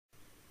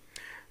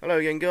Hello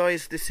again,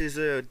 guys. This is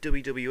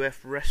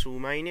WWF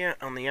Wrestlemania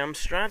on the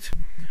Amstrad.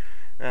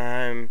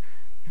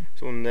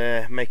 So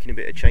I'm making a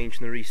bit of change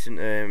in the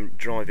recent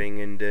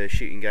driving and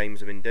shooting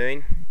games I've been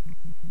doing.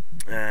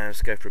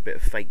 Let's go for a bit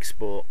of fake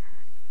sport,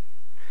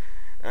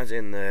 as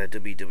in the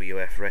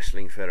WWF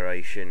Wrestling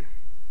Federation.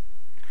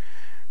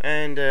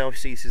 And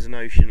obviously this is an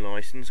Ocean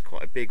license,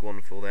 quite a big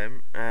one for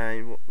them.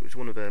 And it was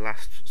one of the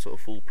last sort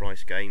of full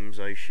price games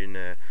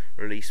Ocean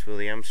released for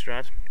the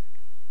Amstrad.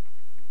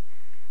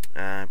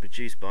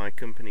 Produced by a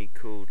company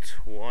called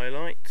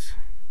Twilight.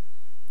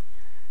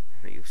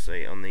 I think you'll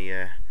see it on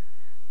the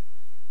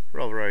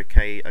rather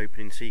okay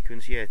opening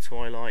sequence. Yeah,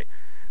 Twilight.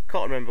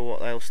 Can't remember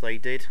what else they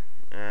did,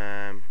 so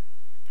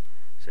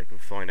I can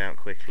find out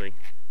quickly.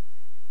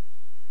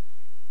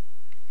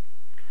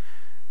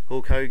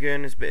 Hulk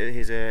Hogan is a bit of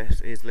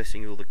his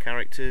listing all the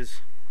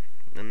characters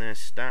and their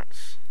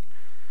stats.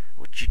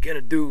 What you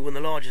gonna do when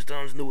the largest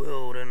arms in the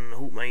world and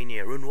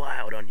Hulkmania run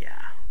wild on ya?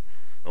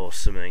 Or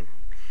something.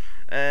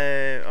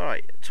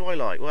 Alright,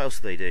 Twilight, what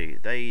else did they do?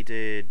 They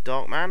did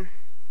Darkman.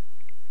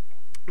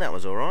 That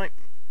was alright.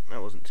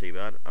 That wasn't too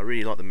bad. I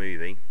really liked the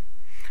movie,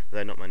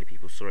 though not many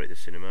people saw it at the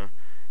cinema.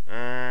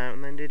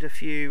 And then did a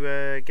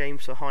few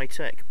games for High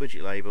Tech,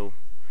 budget label.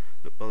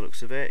 Look, by the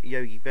looks of it,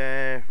 Yogi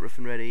Bear, Rough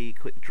and Ready,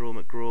 Quick Draw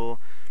McGraw.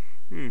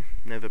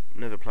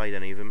 Never played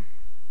any of them.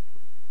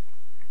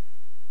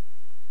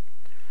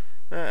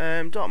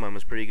 Darkman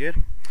was pretty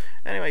good.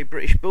 Anyway,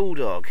 British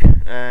Bulldog.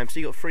 So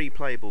you got 3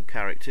 playable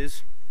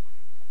characters.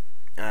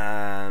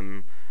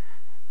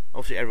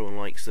 Obviously everyone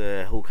likes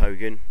Hulk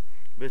Hogan,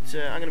 but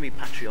I'm going to be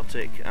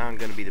patriotic. I'm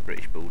going to be the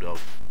British Bulldog.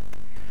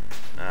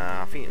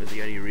 I think it was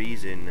the only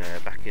reason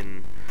back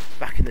in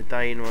the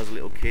day when I was a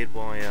little kid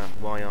why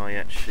I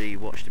actually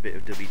watched a bit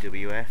of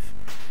WWF.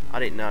 I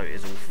didn't know it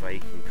was all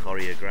fake and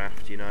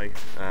choreographed, you know.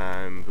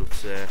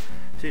 But as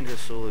soon as I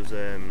saw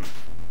there was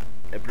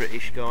a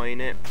British guy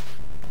in it,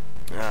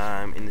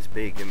 in this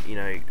big, you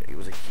know, it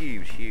was a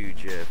huge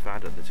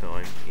fad at the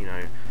time, you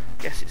know.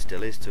 I guess it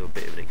still is to a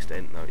bit of an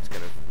extent, though it's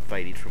kind of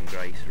faded from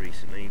grace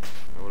recently,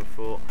 I would have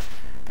thought.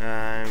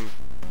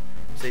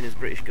 Seeing as a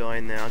British guy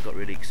in there, I got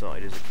really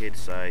excited as a kid,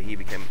 so he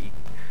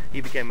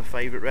became a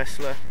favourite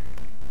wrestler,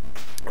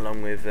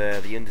 along with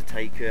The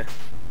Undertaker,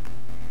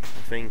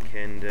 I think,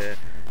 and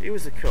who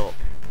was the cop?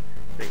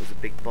 I think it was the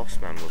Big Boss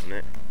Man, wasn't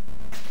it?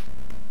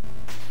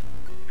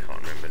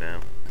 Can't remember now.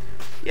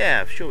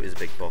 Yeah, I'm sure it was a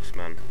Big Boss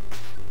Man.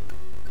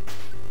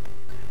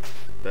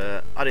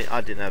 But I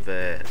didn't have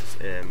a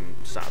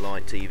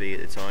satellite TV at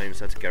the time,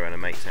 so I had to go around a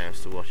mate's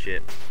house to watch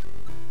it,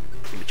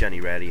 which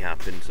only rarely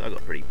happened, so I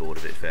got pretty bored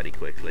of it fairly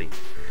quickly.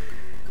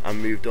 I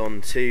moved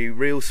on to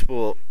real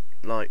sport,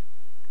 like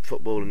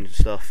football and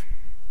stuff.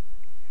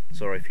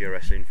 Sorry if you're a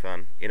wrestling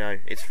fan. You know,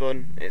 it's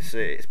fun,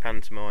 it's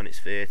pantomime, it's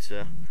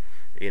theatre,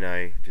 you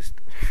know,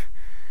 just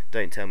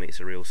don't tell me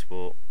it's a real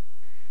sport.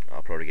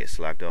 I'll probably get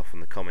slagged off in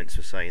the comments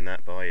for saying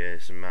that by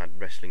some mad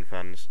wrestling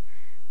fans.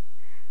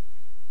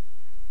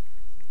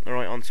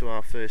 Alright, on to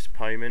our first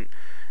opponent,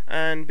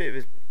 and a bit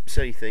of a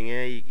silly thing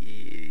here,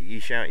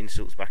 you shout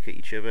insults back at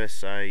each other,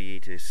 so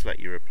you just select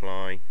your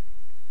reply,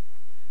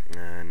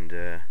 and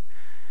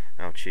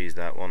I'll choose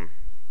that one.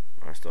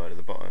 I started at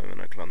the bottom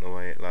and I climbed the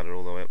ladder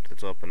all the way up to the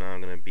top, and now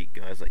I'm going to beat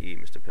guys like you,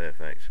 Mr.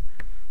 Perfect.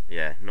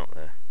 Yeah, not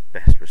the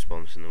best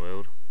response in the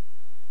world.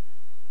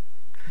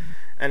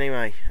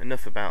 Anyway,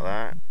 enough about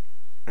that,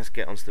 let's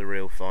get on to the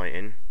real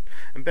fighting.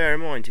 And bear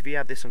in mind, if you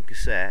had this on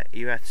cassette,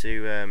 you had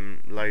to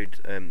load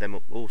them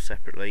up all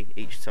separately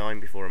each time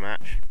before a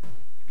match.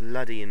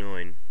 Bloody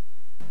annoying.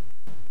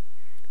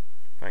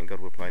 Thank God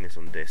we're playing this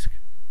on disc.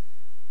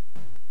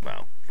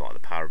 Well, via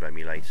the power of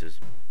emulators.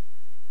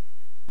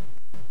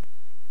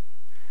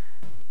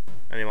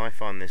 Anyway, I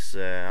find this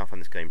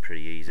game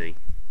pretty easy.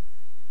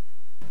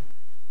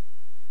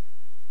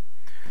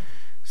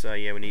 So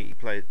yeah, when you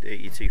play,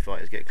 your 2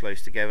 fighters get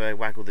close together,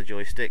 waggle the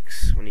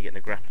joysticks when you get in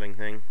a grappling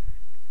thing.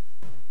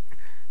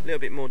 A little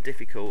bit more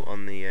difficult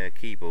on the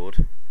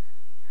keyboard,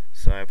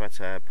 so I've had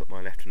to put my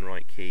left and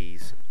right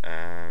keys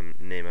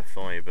near my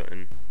fire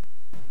button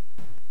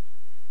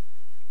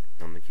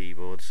on the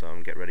keyboard, so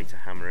I'm get ready to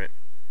hammer it.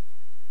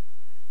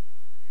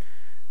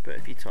 But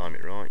if you time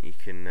it right, you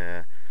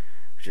can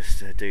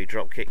just do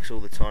drop kicks all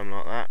the time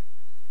like that.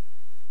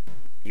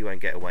 You won't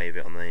get away with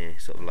it on the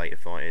sort of later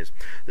fighters.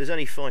 There's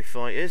only 5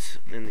 fighters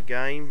in the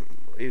game.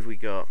 Who've we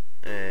got?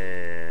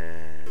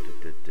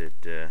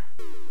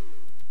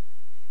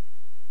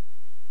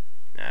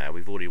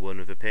 We've already won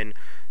with a pin.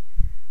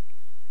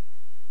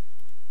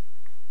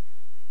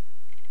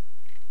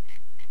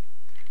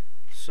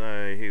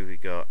 So who we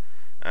got?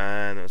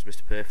 That was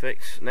Mr.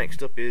 Perfect.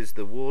 Next up is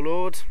the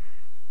Warlord,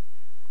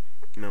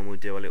 and then we'll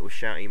do a little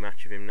shouty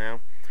match of him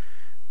now.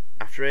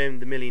 After him,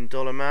 the $1 Million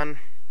Man,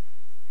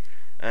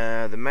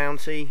 the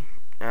Mountie,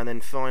 and then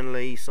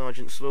finally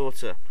Sergeant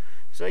Slaughter.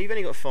 So you've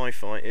only got 5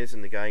 fighters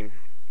in the game.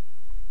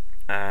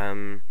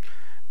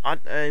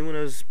 When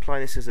I was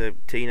playing this as a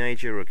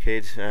teenager or a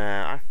kid,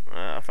 I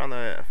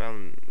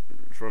found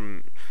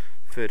from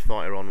 3rd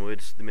fighter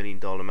onwards, the $1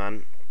 Million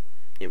Man,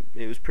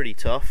 it was pretty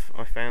tough,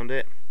 I found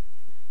it.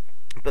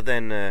 But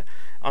then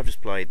I've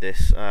just played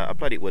this. I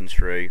played it once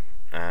through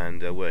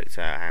and worked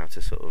out how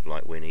to sort of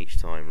like win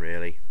each time,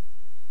 really.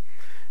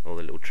 All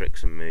the little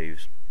tricks and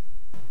moves.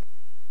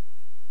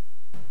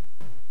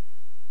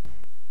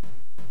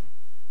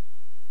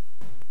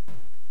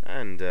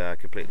 And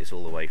complete this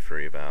all the way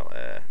through about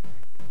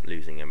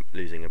losing a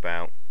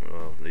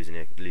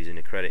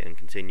credit and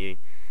continue.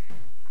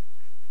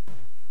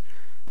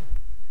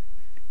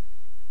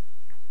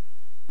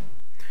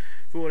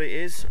 For what it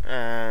is,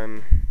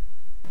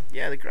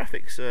 yeah, the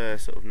graphics are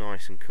sort of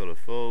nice and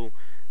colourful.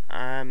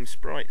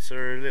 Sprites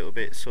are a little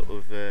bit sort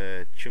of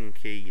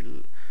chunky,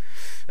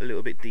 a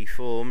little bit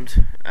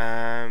deformed,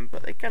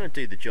 but they kind of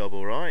do the job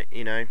alright,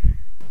 you know.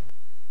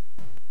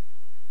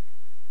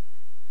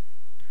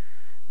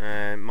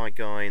 My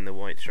guy in the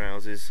white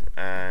trousers,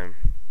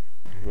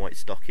 white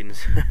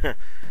stockings,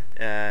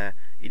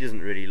 he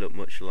doesn't really look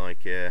much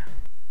like the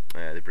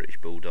British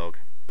Bulldog.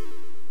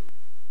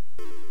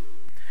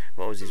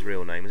 What was his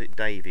real name? Was it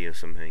Davy or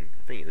something?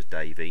 I think it was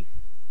Davy.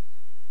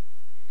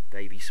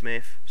 Davy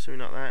Smith,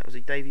 something like that. Was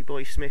it Davy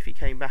Boy Smith he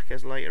came back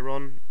as later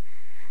on?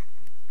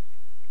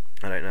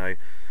 I don't know.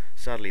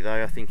 Sadly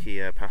though, I think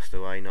he passed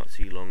away not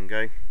too long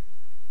ago.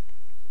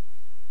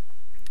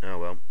 Oh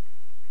well.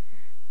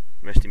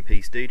 Rest in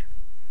peace, dude.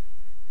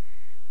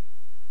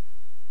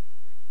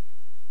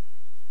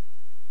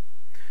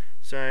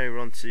 So we're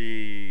on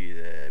to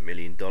the $1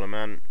 Million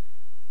Man.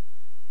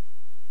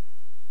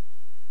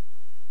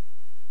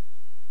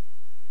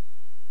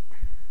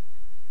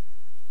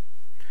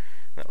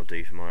 That'll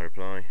do for my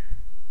reply.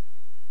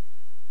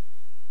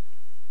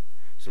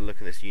 So look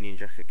at this Union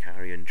Jack,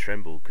 carry and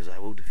tremble, because I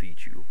will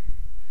defeat you.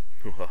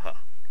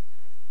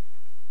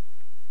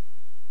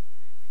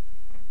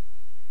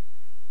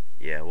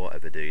 Yeah,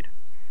 whatever, dude.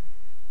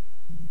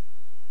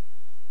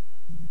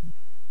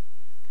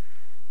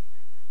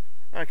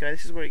 Okay,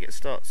 this is where it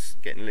starts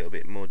getting a little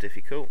bit more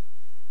difficult.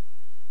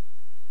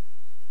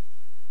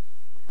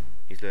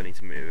 He's learning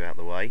to move out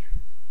the way.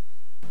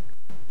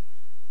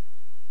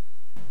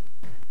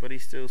 But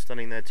he's still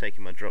standing there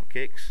taking my drop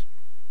kicks.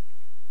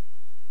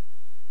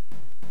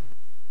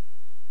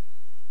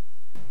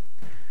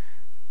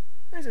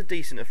 There's a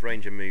decent enough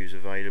range of moves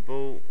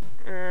available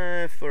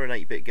for an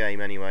 8-bit game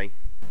anyway.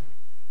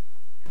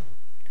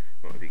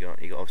 What have you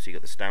got? Obviously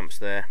got the stamps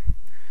there.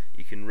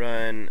 You can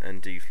run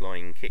and do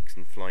flying kicks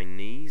and flying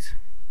knees.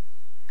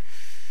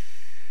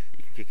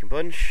 You can kick and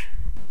punch.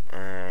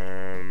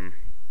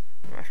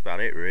 That's about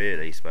it,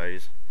 really, I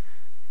suppose.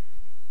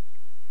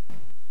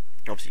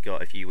 Obviously,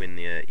 if you win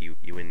the you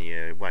win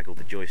the waggle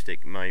the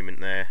joystick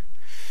moment there,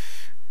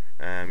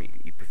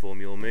 you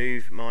perform your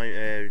move.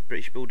 My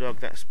British Bulldog,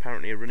 that's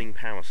apparently a running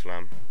power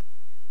slam.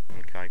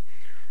 Okay.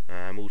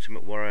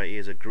 Ultimate Warrior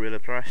is a gorilla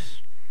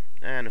press,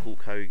 and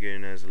Hulk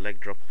Hogan has a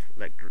leg drop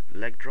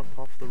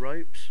off the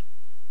ropes.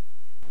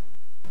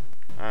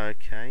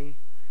 Okay.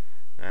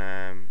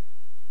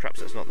 Perhaps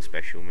that's not the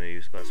special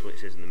moves, but that's what it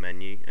says in the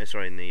menu.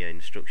 Sorry, in the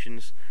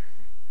instructions.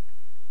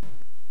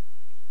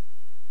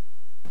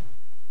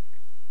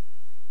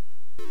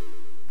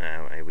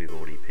 Oh, hey, we've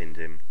already pinned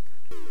him.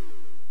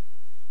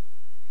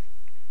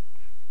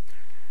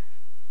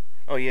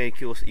 Oh yeah, of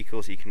course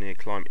you can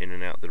climb in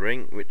and out the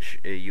ring, which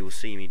you'll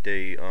see me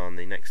do on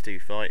the next two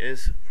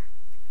fighters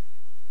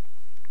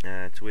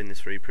to win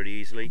this through pretty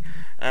easily.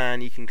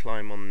 And you can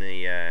climb on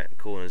the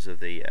corners of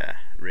the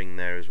ring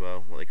there as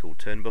well, what they call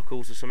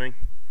turnbuckles or something.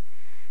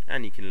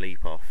 And you can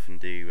leap off and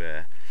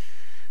do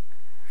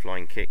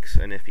flying kicks,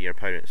 and if your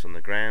opponent's on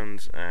the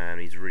ground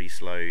and he's really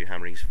slow,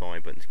 hammering his fire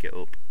button to get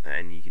up,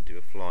 and you can do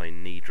a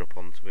flying knee drop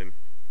onto him.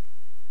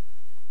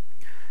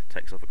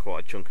 Takes off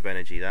quite a chunk of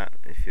energy, that,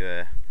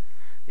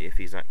 if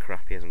he's that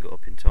crap he hasn't got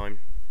up in time.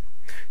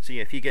 So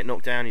yeah, if you get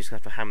knocked down, you just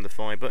have to hammer the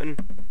fire button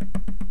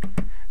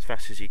as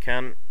fast as you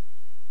can,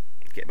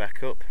 get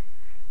back up,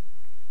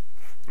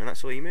 and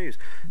that's all your moves.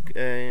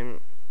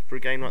 For a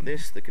game like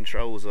this, the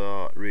controls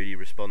are really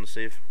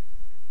responsive.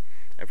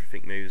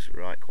 Everything moves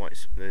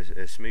quite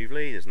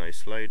smoothly. There's no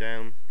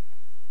slowdown.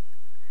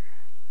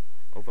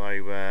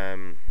 Although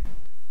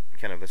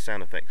kind of the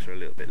sound effects are a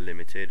little bit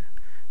limited.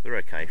 They're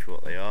okay for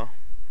what they are.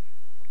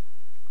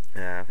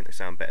 I think they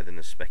sound better than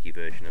the specky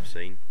version I've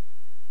seen.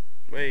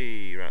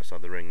 You're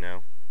outside the ring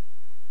now.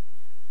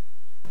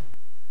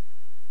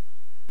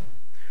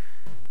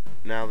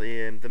 Now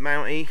the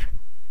Mountie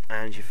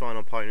and your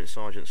final opponent,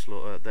 Sergeant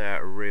Slaughter,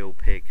 they're a real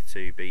pig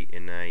to beat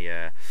in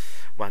a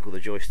waggle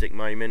the joystick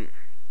moment.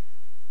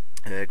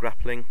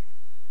 Grappling,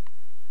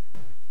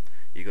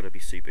 you got to be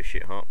super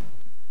shit hot.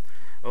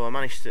 Oh, I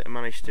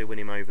managed to win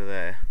him over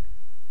there,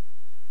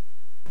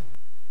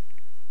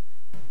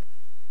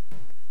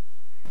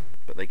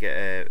 but they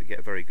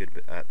get very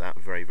good at that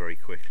very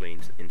quickly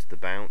into the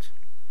bout.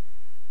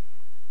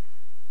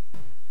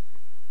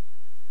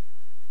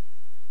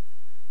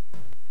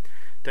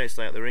 Don't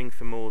stay out the ring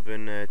for more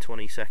than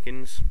 20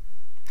 seconds.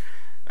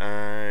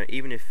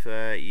 Even if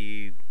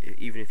you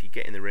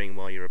get in the ring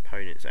while your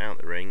opponent's out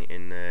the ring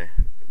in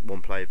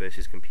one player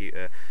versus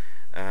computer,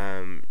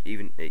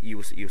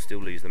 You'll still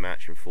lose the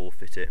match and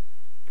forfeit it.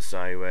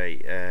 So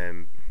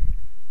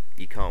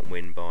you can't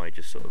win by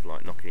just sort of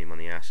like knocking him on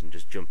the ass and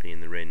just jumping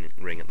in the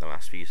ring at the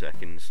last few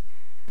seconds.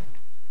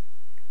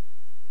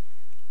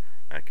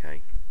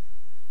 Okay.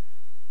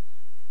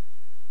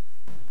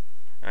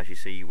 As you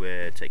see,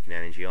 we're taking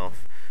energy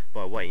off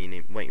by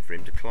waiting for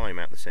him to climb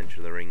out the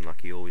centre of the ring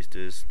like he always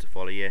does to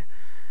follow you.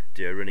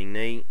 Do a running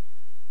knee.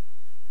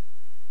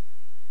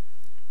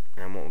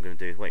 And what we're going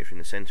to do is wait for him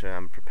in the centre.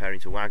 I'm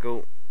preparing to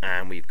waggle,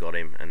 and we've got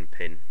him and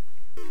pin.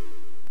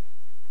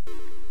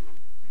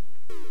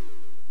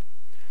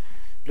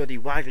 Bloody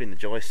waggling the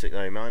joystick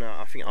though, man.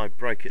 I think I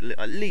broke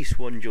at least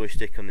one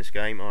joystick on this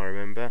game. I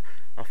remember.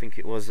 I think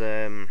it was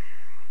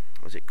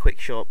it Quick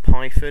Shot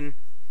Python?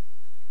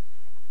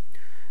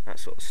 That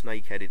sort of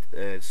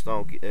snake-headed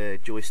style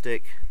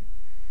joystick.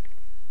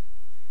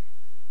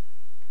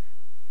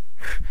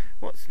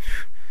 What's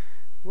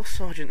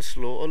Sergeant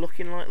Slaughter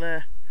looking like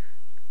there?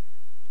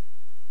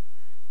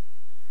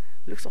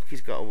 Looks like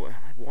he's got a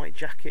white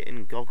jacket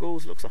and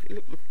goggles. Looks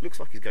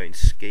like he's going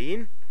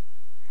skiing.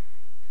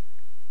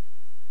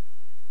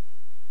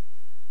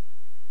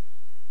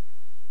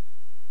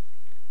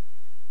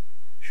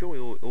 Sure,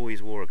 he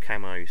always wore a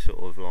camo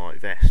sort of like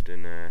vest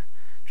and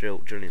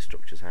drill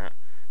instructor's hat.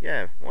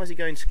 Yeah, why is he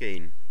going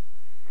skiing?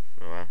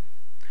 Oh well,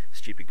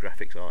 stupid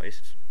graphics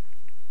artists.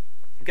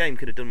 The game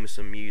could have done with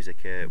some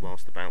music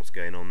whilst the bout's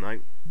going on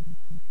though.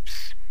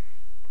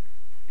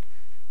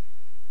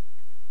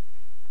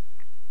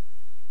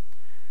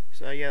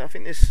 So yeah, I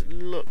think this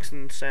looks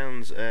and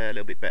sounds a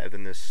little bit better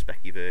than the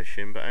specky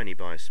version, but only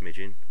by a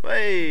smidgen.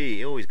 Hey,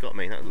 he always got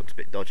me. That looks a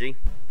bit dodgy.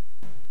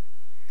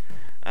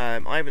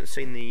 I haven't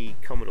seen the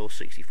Commodore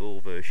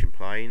 64 version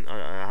playing.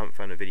 I haven't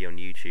found a video on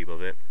YouTube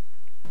of it.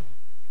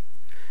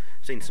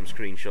 Seen some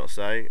screenshots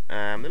though.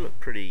 They look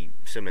pretty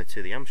similar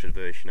to the Amstrad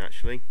version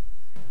actually.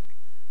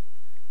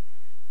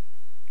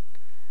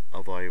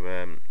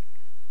 Although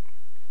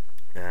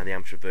the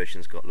Amstrad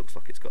version's looks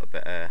like it's got a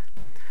better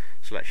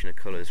selection of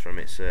colours from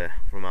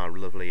our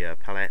lovely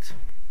palette.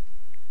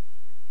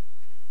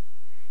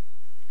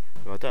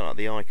 Well, I don't like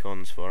the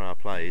icons for our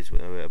players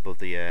above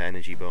the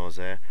energy bars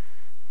there.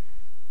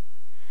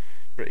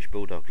 British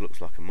Bulldog looks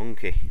like a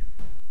monkey.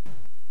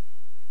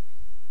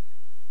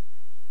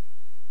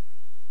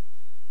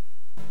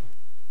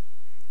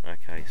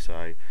 Okay,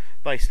 so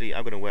basically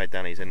I'm going to wear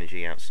down his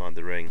energy outside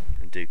the ring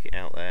and duke it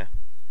out there.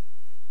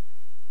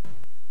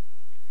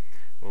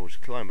 We'll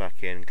just climb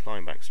back in,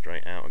 climb back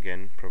straight out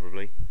again,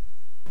 probably.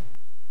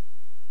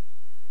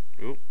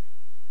 Oop.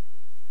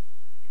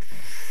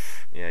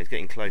 Yeah, he's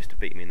getting close to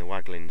beating me in the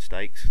waggling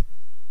stakes.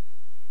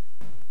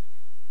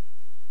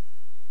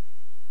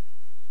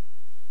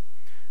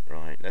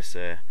 Right, let's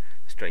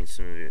drain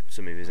some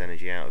of his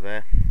energy out of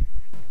there.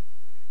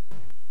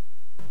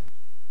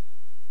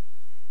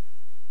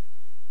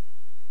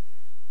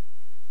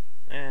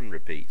 And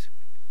repeat.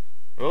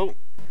 Oh!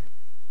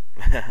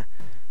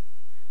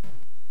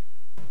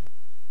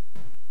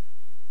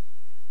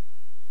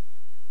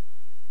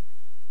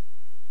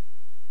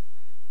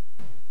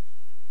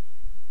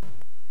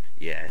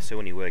 Yeah, so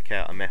when you work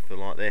out a method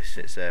like this,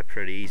 it's a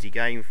pretty easy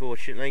game,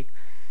 fortunately.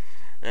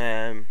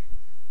 It's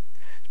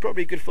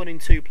probably good fun in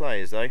 2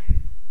 players, though.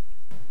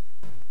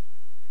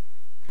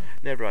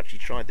 Never actually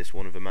tried this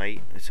one with a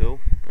mate at all.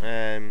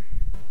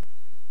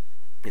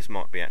 This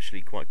might be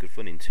actually quite good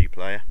fun in 2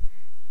 player.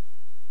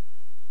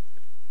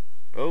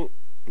 Oh,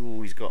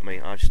 ooh, he's got me.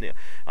 I just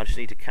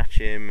need to catch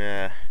him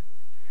in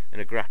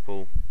a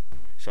grapple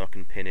so I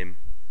can pin him.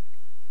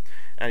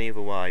 Any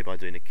other way, by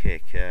doing a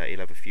kick, he'll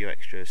have a few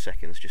extra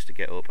seconds just to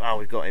get up. Oh,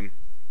 we've got him.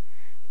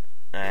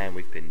 And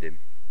we've pinned him.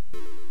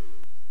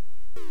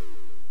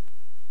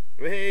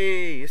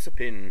 Hey, it's a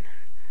pin.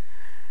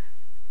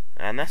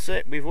 And that's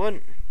it, we've won.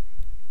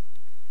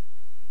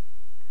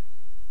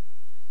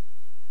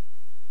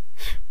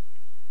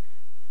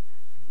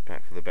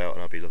 Back for the belt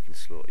and I'll be looking to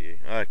slaughter you.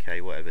 Okay,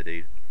 whatever,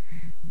 dude.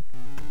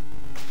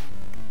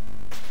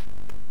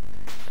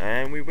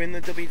 And we win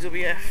the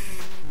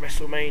WWF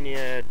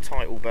Wrestlemania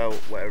title belt,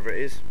 whatever it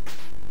is.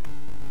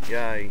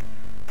 Yay.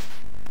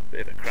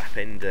 Bit of a crap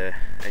end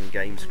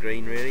game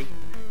screen, really.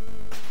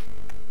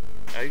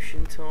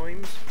 Ocean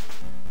Times.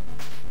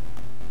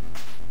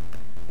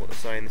 What they're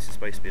saying, this is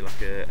supposed to be like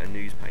a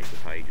newspaper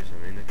page or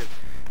something. They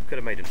could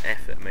have made an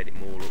effort and made it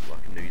more look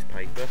like a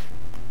newspaper.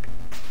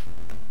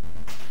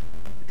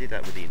 They did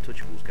that with the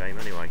Untouchables game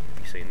anyway, have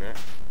you seen that?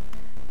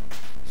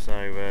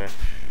 So,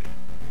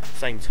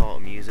 same type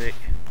of music.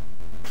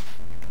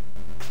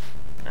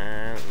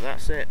 And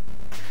that's it.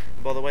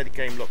 And by the way, the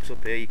game locks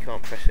up here. You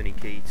can't press any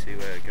key to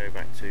go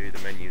back to the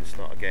menu and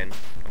start again,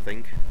 I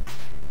think.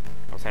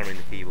 I was hammering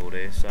the keyboard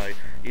here. So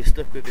you're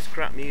stuck with this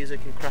crap music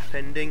and crap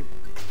ending.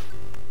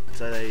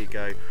 So there you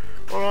go.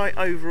 Alright,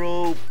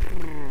 overall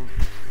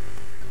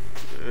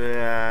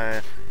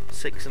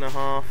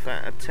 6.5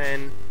 out of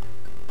 10.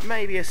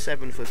 Maybe a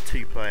 7 for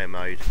 2-player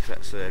mode,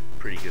 because that's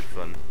pretty good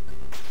fun.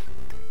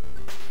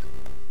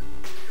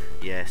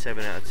 Yeah,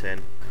 7 out of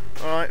 10.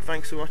 Alright,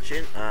 thanks for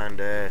watching,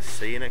 and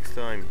see you next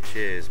time.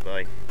 Cheers,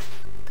 bye.